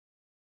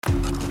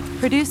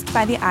Produced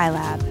by the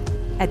iLab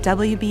at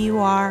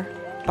WBUR,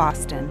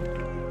 Boston.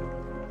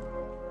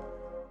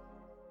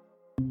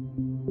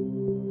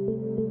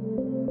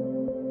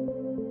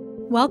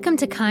 Welcome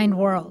to Kind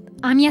World.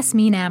 I'm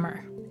Yasmin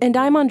Amer. And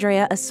I'm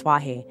Andrea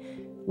Aswahi.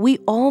 We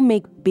all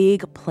make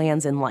big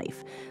plans in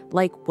life,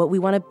 like what we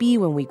want to be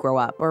when we grow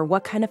up or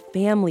what kind of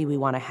family we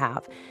want to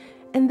have.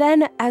 And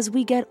then as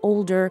we get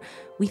older,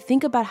 we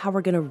think about how we're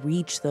going to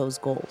reach those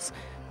goals.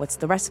 What's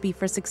the recipe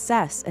for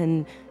success?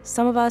 And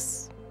some of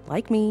us,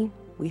 like me,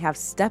 we have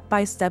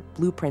step-by-step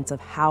blueprints of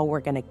how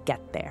we're going to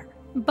get there.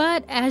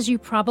 But as you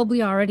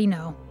probably already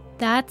know,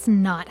 that's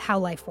not how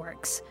life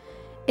works.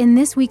 In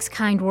this week's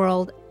Kind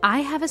World,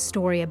 I have a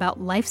story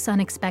about life's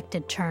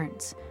unexpected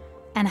turns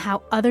and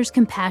how others'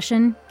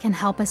 compassion can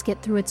help us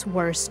get through its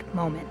worst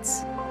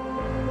moments.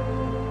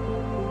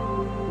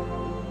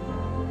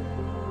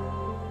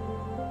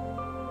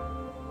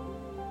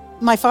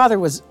 My father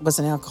was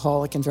an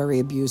alcoholic and very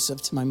abusive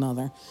to my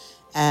mother,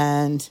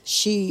 and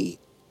she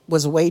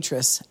was a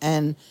waitress,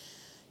 and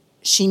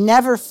she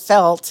never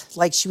felt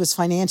like she was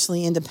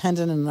financially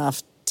independent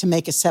enough to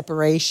make a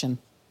separation.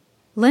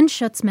 Lynn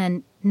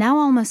Schutzman, now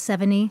almost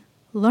 70,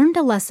 learned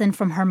a lesson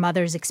from her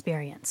mother's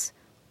experience.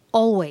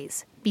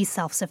 Always be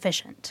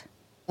self-sufficient.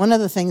 One of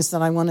the things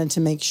that I wanted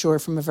to make sure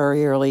from a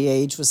very early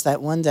age was that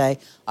one day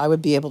I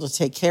would be able to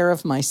take care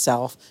of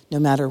myself no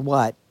matter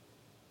what.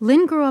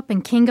 Lynn grew up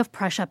in King of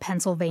Prussia,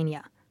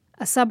 Pennsylvania,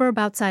 a suburb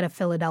outside of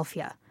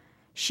Philadelphia.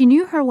 She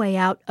knew her way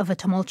out of a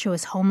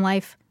tumultuous home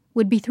life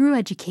would be through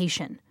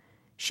education.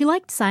 She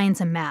liked science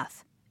and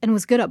math and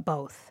was good at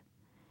both.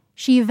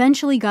 She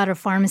eventually got her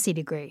pharmacy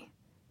degree,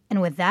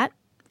 and with that,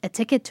 a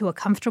ticket to a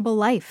comfortable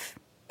life.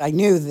 I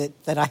knew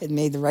that I had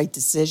made the right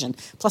decision.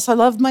 Plus, I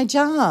loved my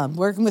job,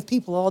 working with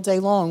people all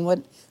day long.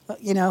 What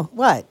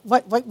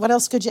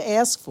else could you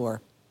ask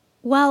for?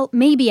 Well,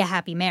 maybe a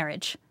happy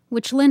marriage,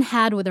 which Lynn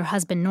had with her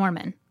husband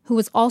Norman, who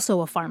was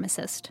also a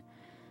pharmacist.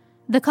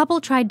 The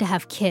couple tried to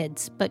have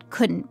kids, but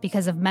couldn't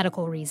because of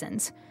medical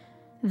reasons.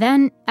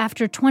 Then,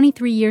 after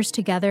 23 years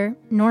together,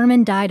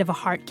 Norman died of a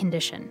heart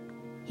condition.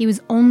 He was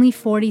only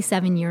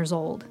 47 years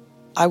old.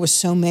 I was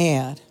so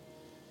mad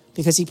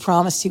because he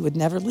promised he would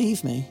never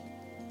leave me.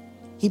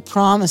 He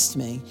promised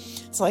me.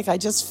 It's like I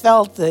just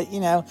felt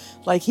that,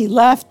 like he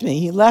left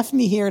me. He left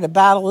me here to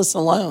battle this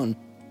alone.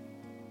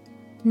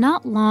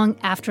 Not long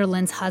after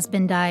Lynn's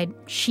husband died,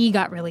 she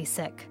got really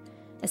sick.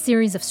 A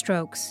series of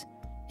strokes.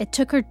 It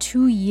took her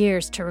 2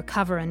 years to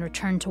recover and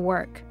return to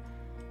work.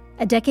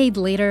 A decade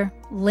later,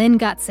 Lynn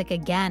got sick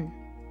again.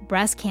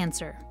 Breast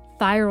cancer,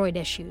 thyroid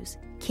issues,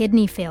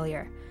 kidney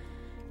failure.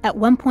 At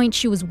one point,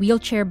 she was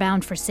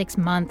wheelchair-bound for 6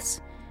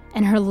 months,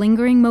 and her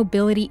lingering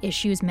mobility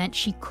issues meant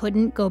she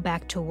couldn't go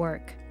back to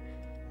work.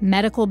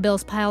 Medical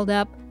bills piled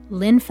up,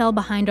 Lynn fell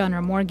behind on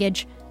her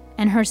mortgage,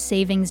 and her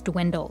savings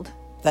dwindled.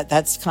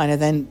 That's kind of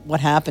then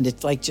what happened.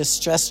 It's like just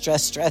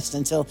stressed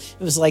until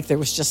it was like there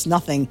was just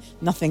nothing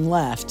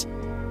left.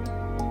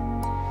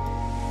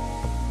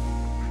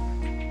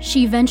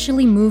 She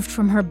eventually moved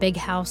from her big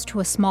house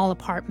to a small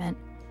apartment,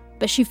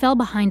 but she fell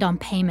behind on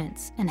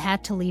payments and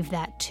had to leave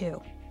that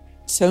too.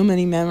 So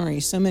many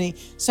memories, so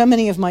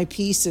many of my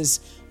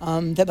pieces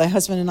that my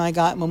husband and I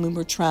got when we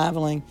were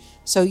traveling.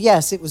 So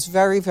yes, it was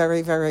very,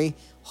 very, very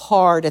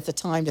hard at the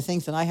time to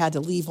think that I had to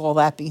leave all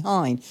that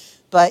behind.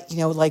 But,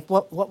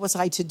 what was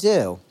I to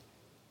do?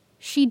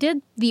 She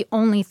did the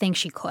only thing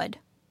she could.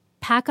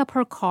 Pack up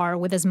her car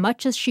with as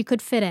much as she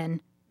could fit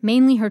in,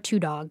 mainly her 2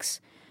 dogs.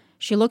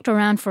 She looked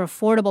around for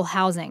affordable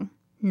housing.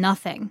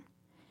 Nothing.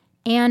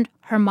 And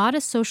her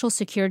modest Social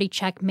Security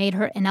check made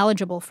her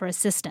ineligible for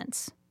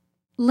assistance.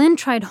 Lynn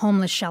tried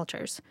homeless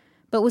shelters,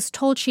 but was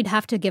told she'd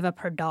have to give up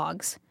her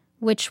dogs,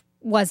 which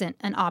wasn't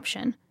an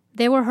option.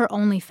 They were her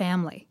only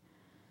family.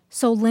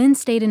 So Lynn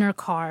stayed in her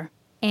car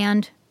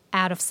and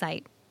out of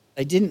sight.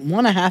 I didn't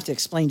want to have to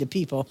explain to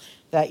people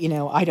that,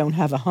 I don't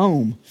have a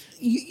home.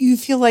 You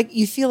feel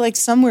like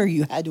somewhere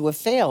you had to have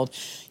failed.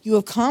 You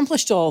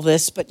accomplished all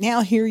this, but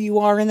now here you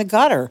are in the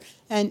gutter,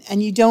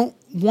 and you don't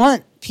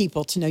want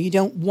people to know. You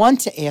don't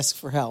want to ask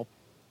for help.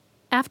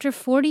 After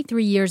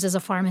 43 years as a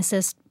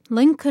pharmacist,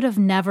 Lynn could have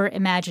never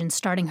imagined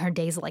starting her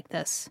days like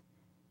this.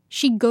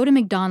 She'd go to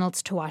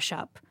McDonald's to wash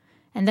up,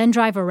 and then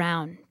drive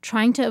around,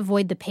 trying to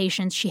avoid the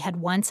patients she had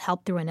once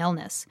helped through an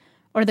illness,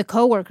 or the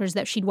coworkers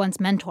that she'd once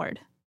mentored.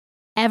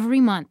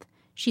 Every month,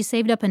 she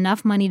saved up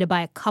enough money to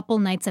buy a couple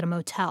nights at a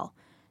motel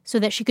so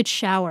that she could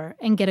shower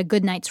and get a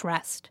good night's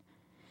rest.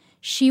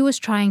 She was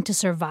trying to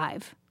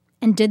survive,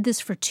 and did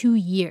this for 2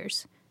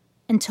 years,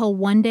 until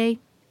one day,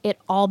 it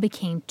all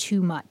became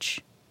too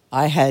much.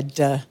 I had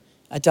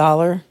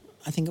 $1,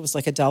 I think it was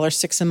like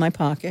 $1.06 in my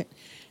pocket,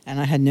 and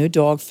I had no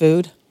dog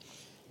food.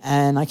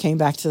 And I came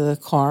back to the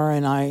car,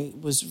 and I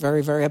was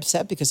very, very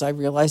upset because I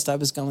realized I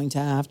was going to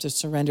have to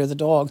surrender the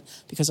dog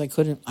because I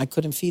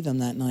couldn't feed them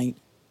that night.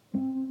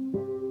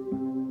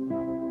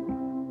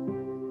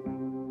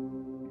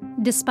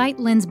 Despite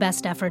Lynn's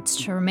best efforts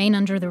to remain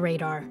under the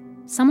radar,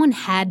 someone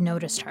had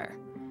noticed her.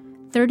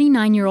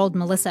 39-year-old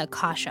Melissa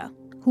Akasha,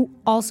 who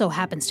also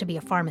happens to be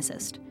a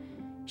pharmacist.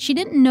 She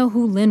didn't know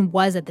who Lynn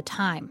was at the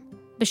time,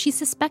 but she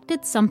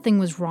suspected something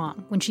was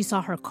wrong when she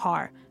saw her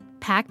car,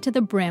 packed to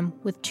the brim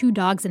with 2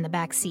 dogs in the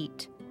back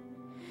seat.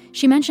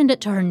 She mentioned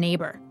it to her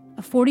neighbor,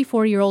 a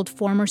 44-year-old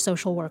former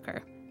social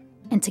worker,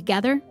 and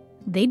together,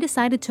 they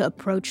decided to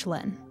approach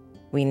Lynn.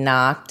 We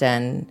knocked,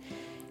 and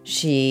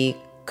she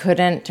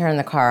couldn't turn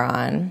the car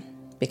on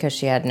because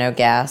she had no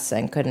gas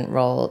and couldn't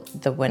roll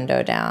the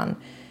window down.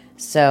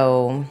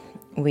 So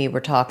we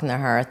were talking to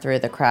her through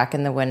the crack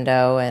in the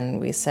window, and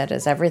we said,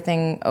 "Is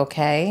everything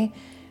okay?"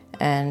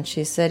 And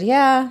she said,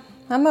 "Yeah,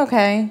 I'm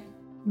okay."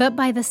 But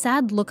by the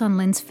sad look on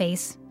Lynn's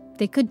face,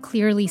 they could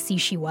clearly see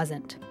she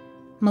wasn't.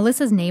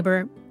 Melissa's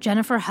neighbor,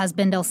 Jennifer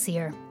Husband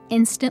Elseer,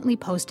 instantly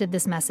posted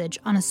this message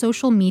on a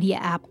social media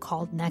app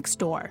called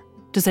Nextdoor.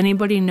 Does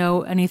anybody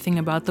know anything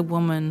about the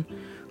woman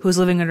who's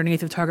living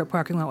underneath the Target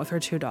parking lot with her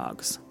 2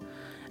 dogs?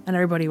 And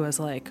everybody was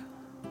like,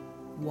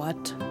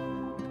 what?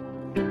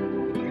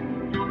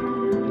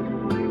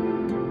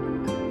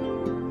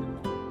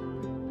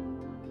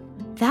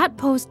 That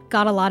post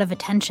got a lot of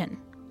attention.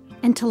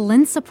 And to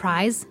Lynn's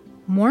surprise,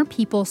 more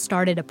people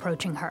started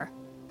approaching her.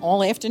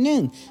 All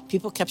afternoon,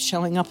 people kept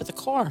showing up at the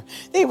car.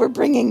 They were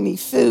bringing me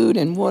food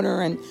and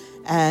water,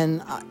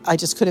 and I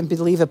just couldn't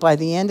believe it. By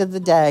the end of the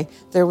day,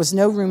 there was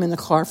no room in the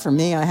car for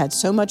me. I had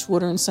so much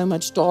water and so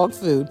much dog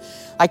food.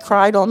 I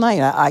cried all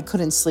night. I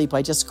couldn't sleep.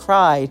 I just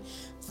cried,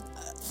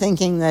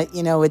 thinking that,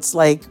 it's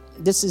like,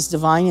 this is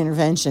divine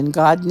intervention.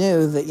 God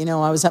knew that,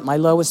 I was at my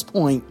lowest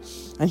point,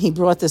 and he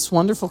brought this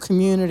wonderful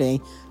community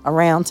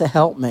around to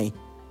help me.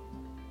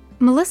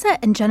 Melissa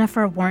and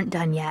Jennifer weren't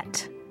done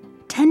yet.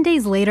 10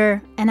 days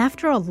later, and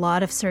after a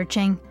lot of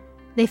searching,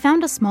 they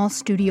found a small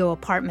studio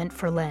apartment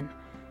for Lynn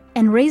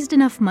and raised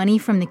enough money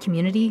from the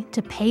community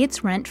to pay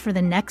its rent for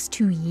the next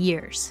 2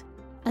 years.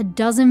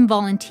 12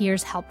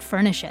 volunteers helped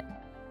furnish it,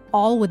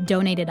 all with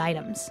donated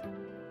items.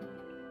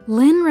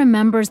 Lynn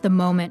remembers the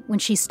moment when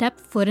she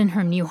stepped foot in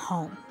her new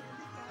home.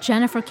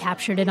 Jennifer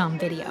captured it on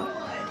video.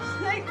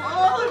 Thank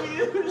all of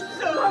you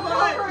so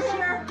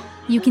much.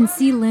 You can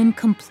see Lynn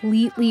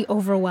completely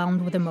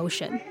overwhelmed with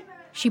emotion.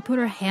 She put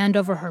her hand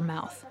over her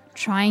mouth,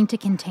 trying to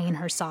contain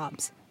her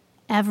sobs.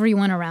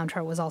 Everyone around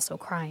her was also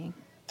crying.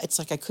 It's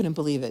like I couldn't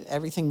believe it.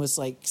 Everything was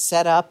like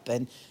set up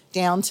and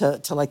down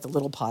to like the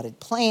little potted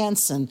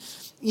plants and,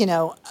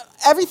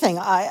 everything.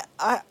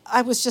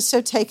 I was just so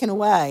taken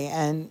away,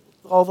 and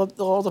all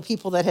the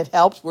people that had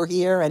helped were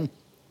here and,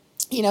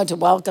 to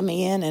welcome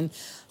me in, and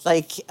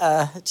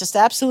just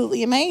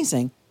absolutely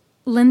amazing.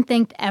 Lynn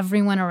thanked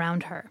everyone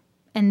around her,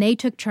 and they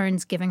took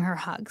turns giving her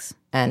hugs.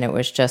 And it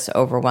was just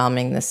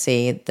overwhelming to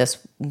see this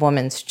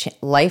woman's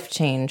life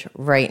change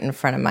right in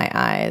front of my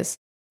eyes.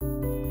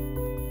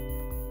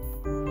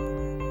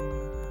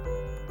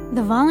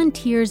 The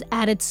volunteers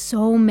added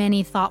so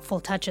many thoughtful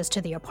touches to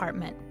the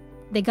apartment.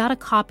 They got a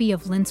copy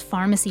of Lynn's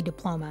pharmacy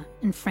diploma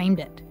and framed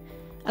it.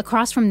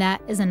 Across from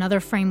that is another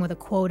frame with a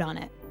quote on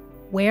it.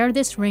 "Wear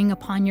this ring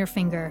upon your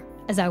finger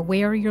as I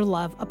wear your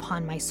love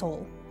upon my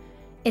soul."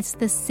 It's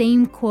the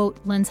same quote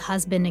Lynn's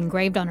husband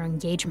engraved on her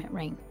engagement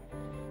ring,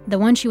 the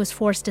one she was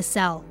forced to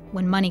sell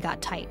when money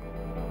got tight.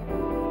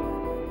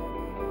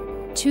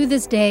 To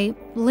this day,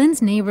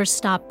 Lynn's neighbors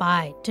stop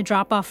by to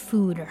drop off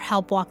food or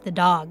help walk the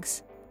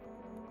dogs.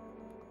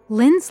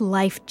 Lynn's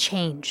life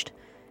changed,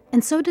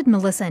 and so did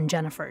Melissa and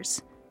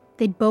Jennifer's.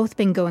 They'd both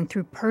been going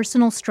through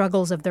personal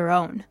struggles of their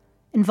own,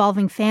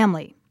 involving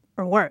family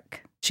or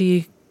work.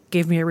 She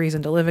gave me a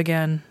reason to live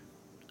again,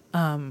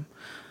 a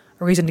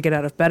reason to get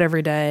out of bed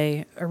every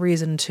day, a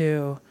reason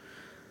to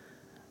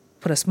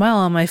put a smile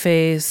on my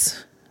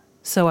face,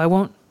 so I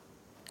won't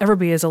ever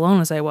be as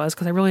alone as I was,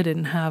 because I really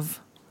didn't have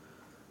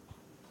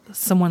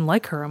someone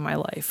like her in my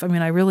life. I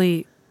mean,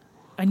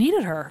 I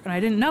needed her, and I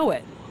didn't know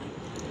it.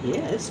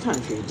 Yeah, it's time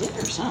for your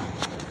dinner, son.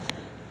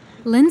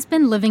 Lynn's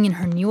been living in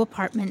her new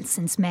apartment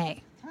since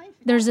May.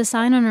 There's a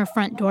sign on her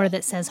front door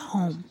that says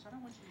home.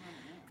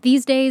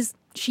 These days,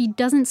 she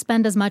doesn't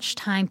spend as much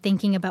time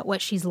thinking about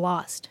what she's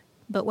lost,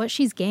 but what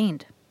she's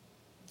gained.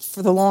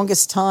 For the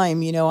longest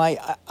time,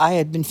 I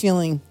had been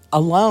feeling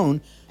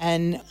alone,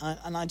 and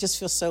I just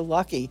feel so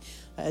lucky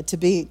to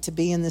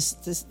be in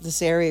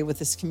this area with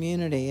this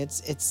community.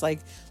 It's like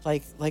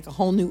a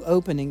whole new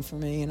opening for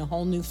me and a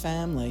whole new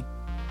family.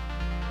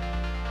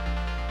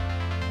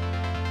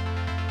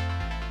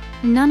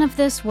 None of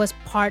this was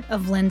part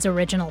of Lynn's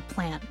original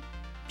plan.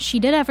 She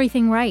did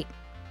everything right.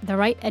 The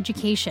right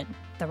education,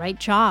 the right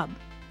job,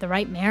 the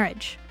right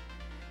marriage.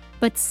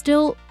 But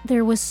still,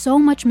 there was so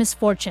much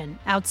misfortune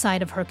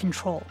outside of her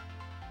control.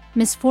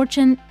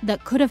 Misfortune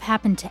that could have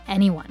happened to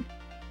anyone.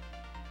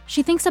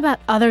 She thinks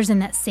about others in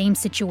that same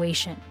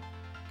situation,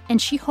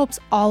 and she hopes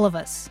all of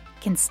us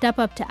can step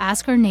up to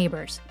ask our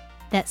neighbors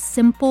that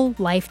simple,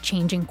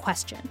 life-changing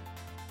question.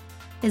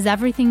 Is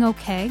everything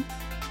okay?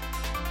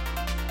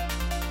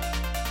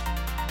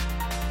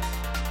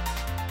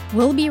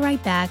 We'll be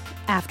right back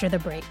after the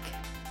break.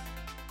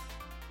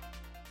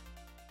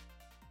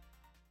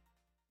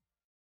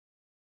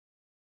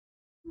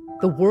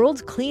 The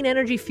world's clean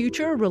energy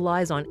future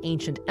relies on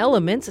ancient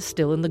elements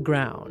still in the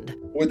ground.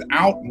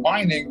 Without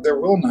mining, there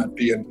will not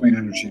be a clean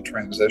energy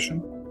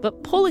transition.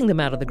 But pulling them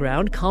out of the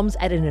ground comes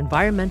at an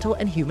environmental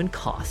and human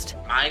cost.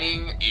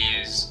 Mining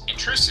is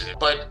intrusive,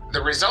 but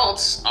the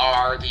results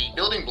are the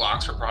building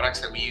blocks for products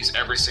that we use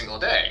every single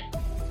day.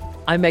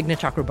 I'm Meghna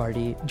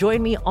Chakrabarty.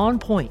 Join me on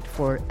Point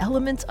for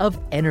Elements of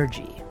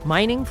Energy,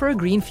 Mining for a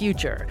Green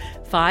Future.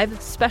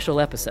 5 special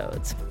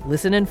episodes.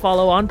 Listen and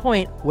follow On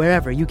Point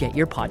wherever you get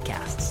your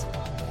podcasts.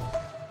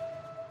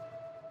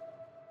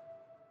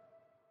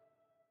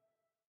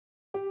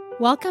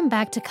 Welcome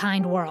back to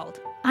Kind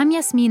World. I'm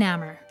Yasmin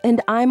Amer.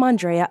 And I'm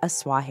Andrea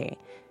Asuaje.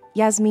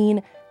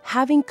 Yasmin,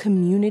 having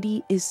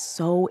community is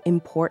so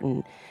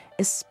important,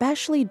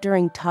 especially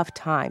during tough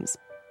times.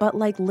 But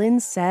like Lynn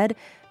said,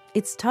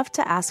 it's tough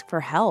to ask for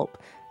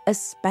help,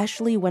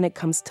 especially when it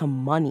comes to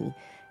money.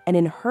 And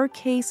in her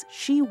case,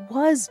 she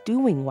was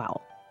doing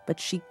well, but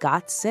she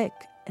got sick.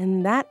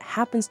 And that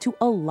happens to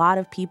a lot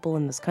of people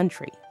in this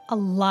country. A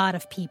lot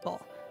of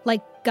people.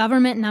 Like,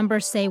 government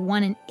numbers say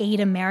 1 in 8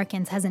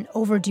 Americans has an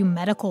overdue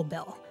medical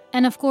bill.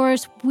 And of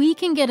course, we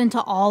can get into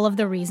all of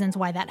the reasons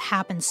why that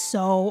happens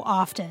so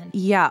often.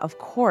 Yeah, of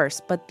course.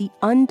 But the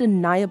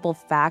undeniable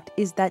fact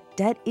is that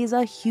debt is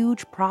a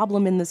huge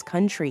problem in this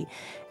country.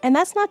 And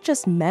that's not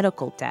just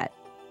medical debt.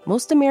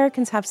 Most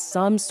Americans have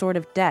some sort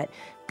of debt,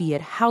 be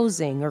it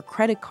housing or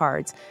credit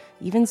cards,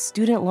 even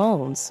student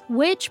loans.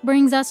 Which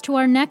brings us to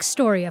our next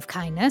story of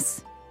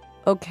kindness.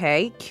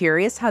 Okay,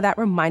 curious how that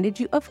reminded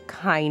you of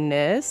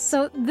kindness.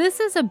 So this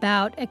is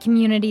about a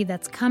community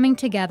that's coming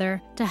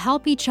together to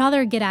help each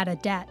other get out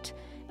of debt.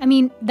 I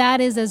mean,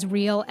 that is as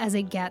real as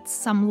it gets,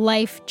 some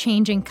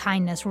life-changing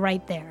kindness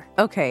right there.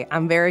 Okay,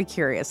 I'm very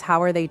curious.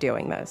 How are they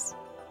doing this?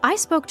 I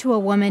spoke to a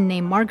woman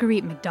named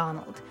Marguerite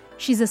McDonald.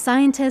 She's a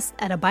scientist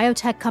at a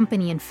biotech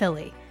company in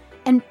Philly.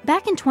 And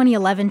back in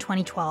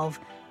 2011-2012,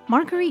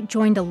 Marguerite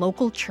joined a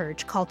local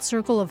church called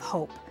Circle of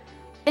Hope.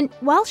 And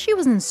while she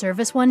was in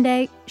service one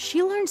day,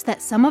 she learns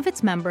that some of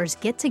its members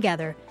get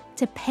together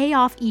to pay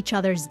off each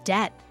other's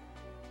debt.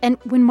 And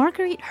when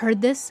Marguerite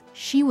heard this,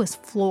 she was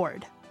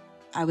floored.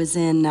 I was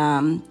in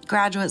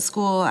graduate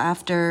school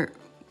after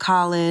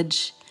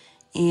college,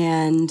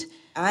 and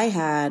I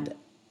had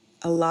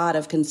a lot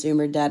of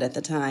consumer debt at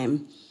the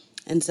time.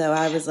 And so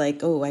I was like,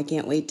 oh, I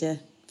can't wait to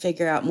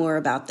figure out more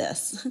about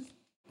this.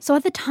 So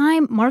at the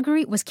time,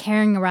 Marguerite was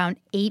carrying around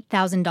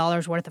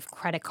 $8,000 worth of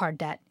credit card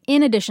debt,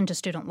 in addition to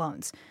student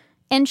loans.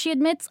 And she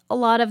admits a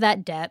lot of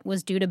that debt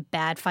was due to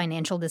bad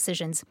financial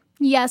decisions.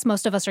 Yes,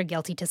 most of us are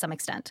guilty to some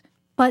extent.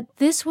 But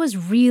this was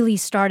really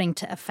starting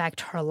to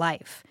affect her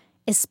life,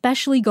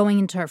 especially going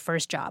into her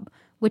first job,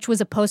 which was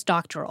a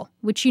postdoctoral,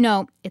 which, you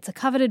know, it's a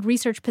coveted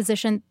research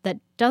position that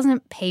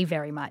doesn't pay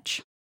very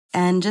much.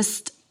 And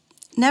just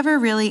never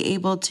really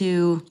able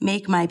to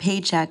make my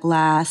paycheck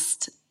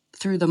last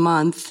through the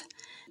month.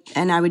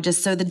 And I would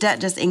so the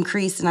debt just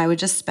increased, and I would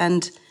just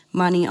spend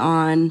money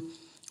on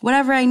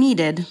whatever I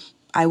needed.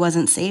 I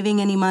wasn't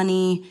saving any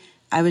money.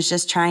 I was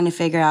just trying to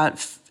figure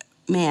out,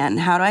 man,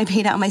 how do I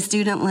pay down my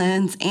student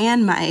loans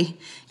and my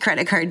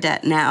credit card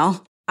debt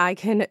now? I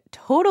can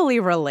totally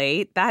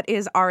relate. That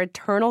is our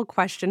eternal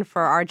question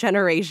for our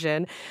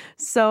generation.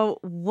 So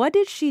what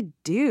did she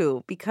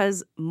do?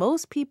 Because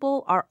most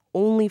people are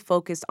only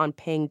focused on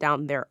paying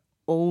down their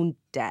own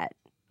debt.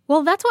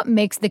 Well, that's what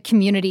makes the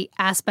community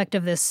aspect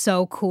of this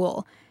so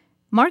cool.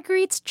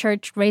 Marguerite's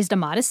church raised a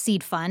modest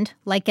seed fund,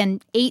 like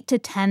an $8,000 to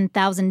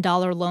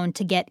 $10,000 loan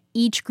to get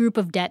each group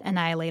of debt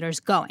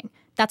annihilators going.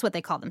 That's what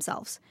they call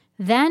themselves.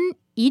 Then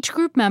each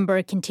group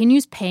member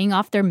continues paying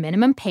off their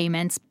minimum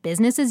payments,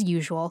 business as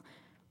usual.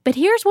 But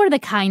here's where the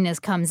kindness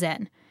comes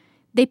in.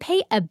 They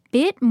pay a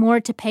bit more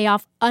to pay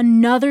off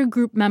another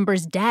group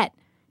member's debt.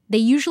 They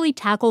usually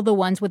tackle the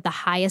ones with the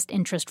highest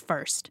interest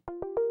first.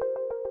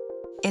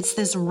 It's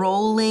this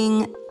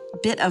rolling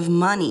bit of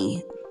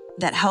money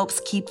that helps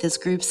keep this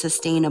group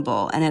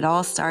sustainable. And it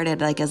all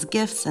started like as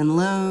gifts and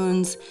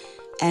loans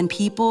and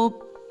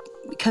people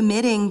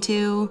committing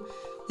to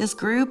this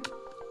group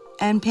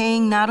and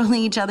paying not only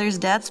each other's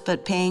debts,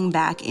 but paying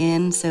back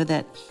in so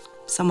that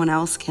someone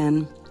else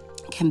can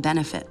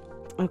benefit.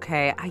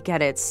 Okay, I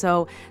get it.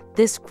 So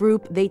this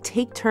group, they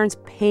take turns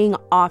paying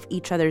off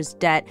each other's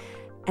debt,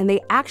 and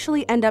they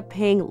actually end up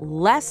paying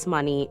less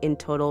money in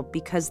total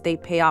because they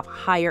pay off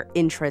higher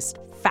interest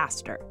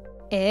faster.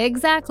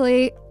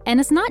 Exactly. And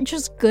it's not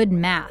just good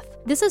math.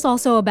 This is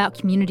also about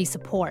community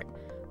support.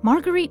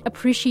 Marguerite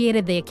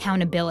appreciated the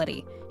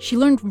accountability. She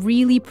learned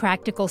really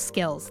practical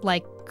skills,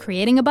 like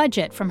creating a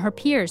budget from her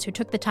peers who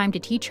took the time to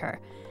teach her.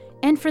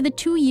 And for the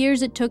 2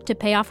 years it took to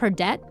pay off her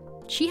debt,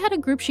 she had a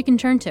group she can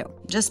turn to.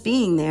 Just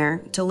being there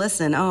to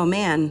listen, oh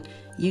man,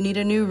 you need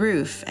a new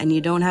roof and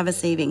you don't have a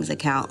savings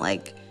account,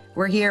 like,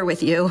 we're here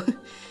with you.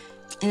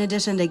 In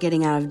addition to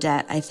getting out of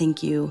debt, I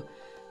think you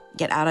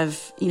get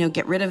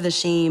rid of the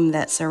shame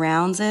that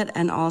surrounds it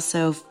and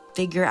also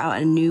figure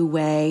out a new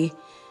way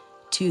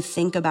to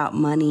think about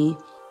money.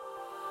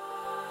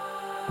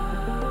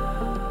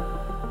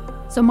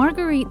 So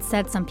Marguerite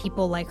said some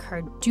people like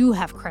her do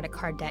have credit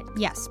card debt,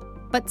 yes,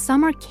 but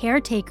some are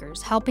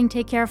caretakers helping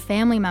take care of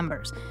family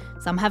members.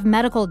 Some have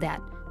medical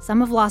debt. Some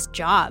have lost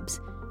jobs.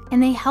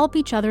 And they help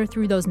each other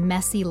through those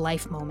messy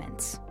life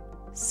moments.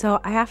 So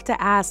I have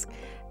to ask,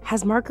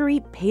 has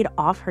Marguerite paid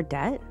off her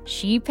debt?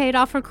 She paid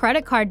off her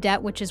credit card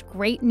debt, which is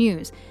great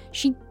news.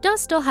 She does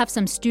still have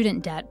some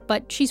student debt,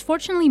 but she's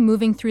fortunately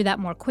moving through that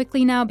more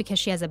quickly now because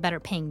she has a better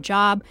paying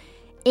job.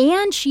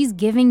 And she's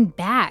giving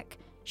back.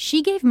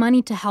 She gave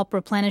money to help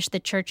replenish the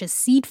church's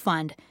seed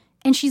fund,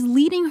 and she's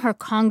leading her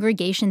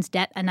congregation's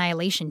debt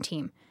annihilation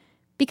team.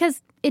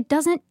 Because it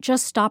doesn't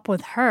just stop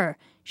with her.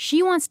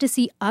 She wants to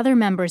see other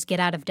members get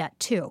out of debt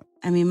too.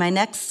 I mean, my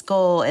next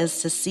goal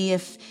is to see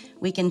if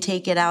we can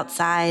take it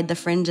outside the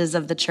fringes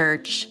of the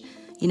church.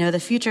 You know, the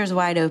future is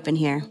wide open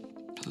here,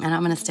 and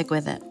I'm going to stick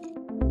with it.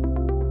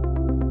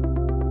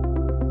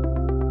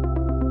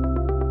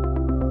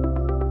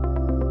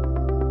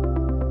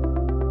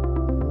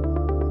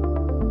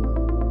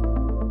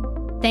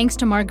 Thanks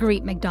to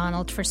Marguerite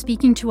McDonald for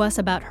speaking to us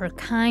about her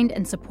kind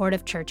and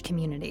supportive church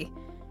community.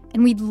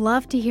 And we'd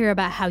love to hear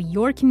about how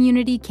your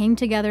community came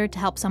together to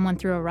help someone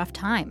through a rough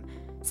time.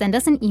 Send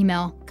us an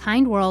email,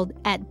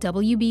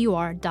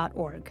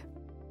 kindworld@wbur.org.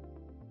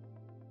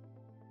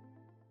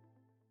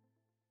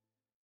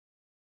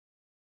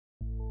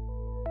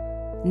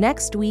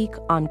 Next week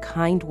on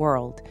Kind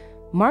World,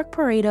 Mark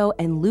Pareto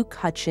and Luke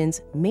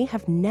Hutchins may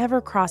have never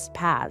crossed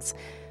paths,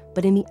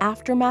 but in the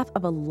aftermath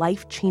of a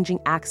life-changing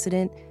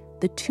accident,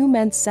 the two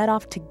men set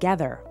off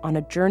together on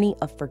a journey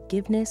of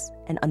forgiveness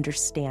and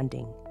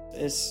understanding.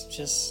 It's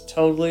just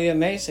totally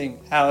amazing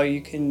how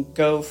you can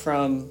go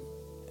from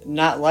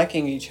not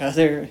liking each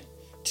other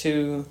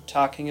to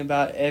talking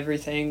about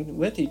everything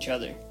with each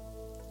other.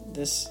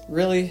 This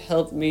really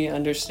helped me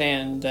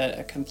understand that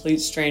a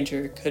complete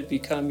stranger could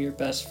become your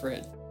best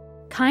friend.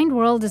 Kind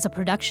World is a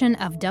production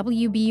of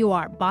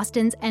WBUR,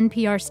 Boston's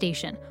NPR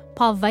station.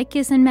 Paul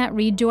Vaitkus and Matt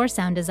Reed do our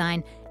sound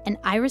design, and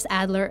Iris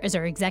Adler is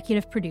our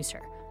executive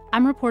producer.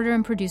 I'm reporter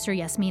and producer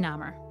Yasmin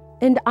Amer.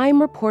 And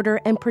I'm reporter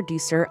and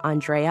producer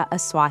Andrea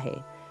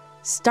Asuaje.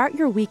 Start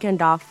your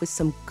weekend off with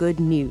some good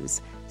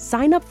news.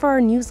 Sign up for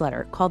our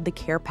newsletter called The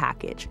Care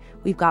Package.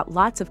 We've got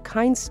lots of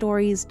kind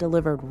stories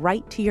delivered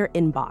right to your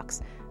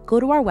inbox. Go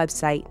to our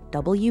website,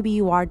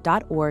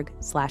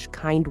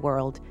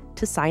 wbur.org/kindworld,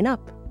 to sign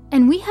up.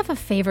 And we have a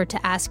favor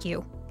to ask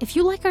you. If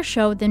you like our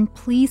show, then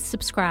please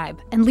subscribe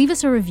and leave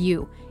us a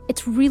review.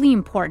 It's really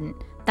important.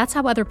 That's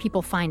how other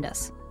people find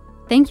us.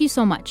 Thank you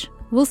so much.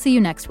 We'll see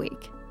you next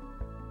week.